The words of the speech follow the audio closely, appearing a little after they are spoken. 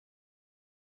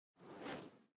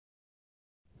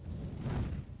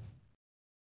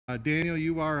Daniel,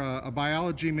 you are a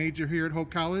biology major here at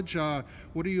Hope College.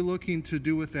 What are you looking to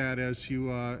do with that as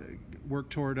you work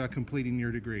toward completing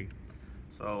your degree?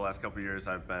 So the last couple of years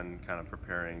I've been kind of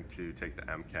preparing to take the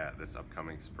MCAT this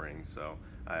upcoming spring. So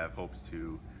I have hopes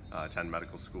to attend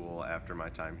medical school after my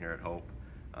time here at Hope,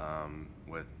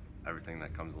 with everything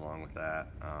that comes along with that.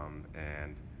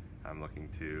 And I'm looking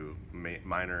to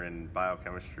minor in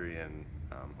biochemistry and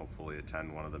hopefully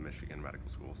attend one of the Michigan medical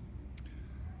schools.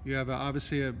 You have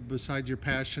obviously, besides your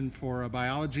passion for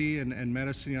biology and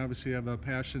medicine, you obviously have a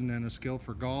passion and a skill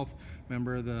for golf.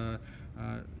 Member of the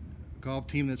golf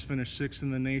team that's finished sixth in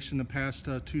the nation the past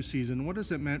 2 seasons. What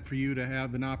has it meant for you to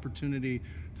have an opportunity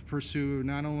to pursue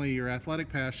not only your athletic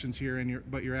passions here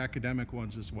but your academic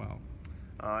ones as well?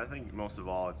 I think most of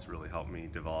all it's really helped me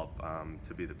develop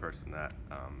to be the person that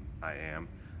I am,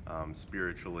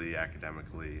 spiritually,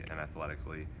 academically, and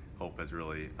athletically. Hope has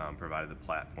really provided the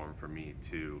platform for me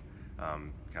to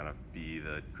kind of be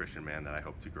the Christian man that I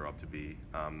hope to grow up to be.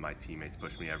 My teammates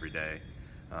push me every day,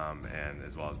 and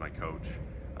as well as my coach,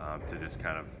 to just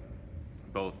kind of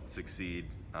both succeed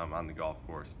on the golf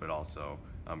course, but also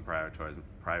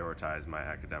prioritize my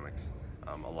academics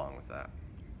along with that.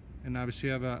 And obviously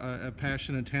you have a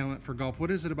passion and talent for golf. What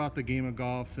is it about the game of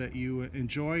golf that you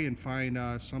enjoy and find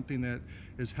something that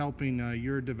is helping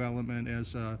your development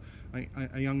as a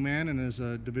young man and as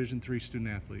a Division III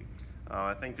student athlete?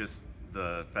 I think just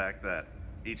the fact that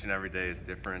each and every day is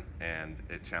different, and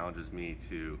it challenges me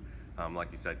to, like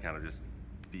you said, kind of just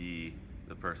be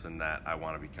the person that I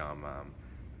want to become.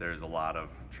 There's a lot of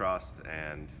trust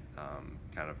and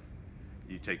kind of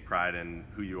you take pride in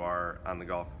who you are on the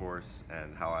golf course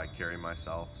and how I carry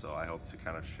myself. So I hope to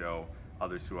kind of show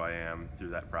others who I am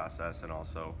through that process, and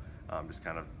also just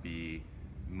kind of be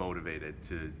motivated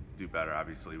to do better.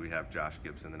 Obviously we have Josh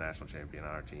Gibson, the national champion, on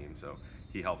our team, so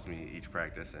he helps me each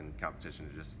practice and competition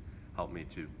to just help me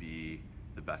to be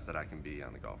the best that I can be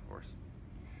on the golf course.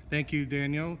 Thank you,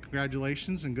 Daniel.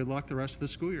 Congratulations and good luck the rest of the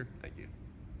school year. Thank you.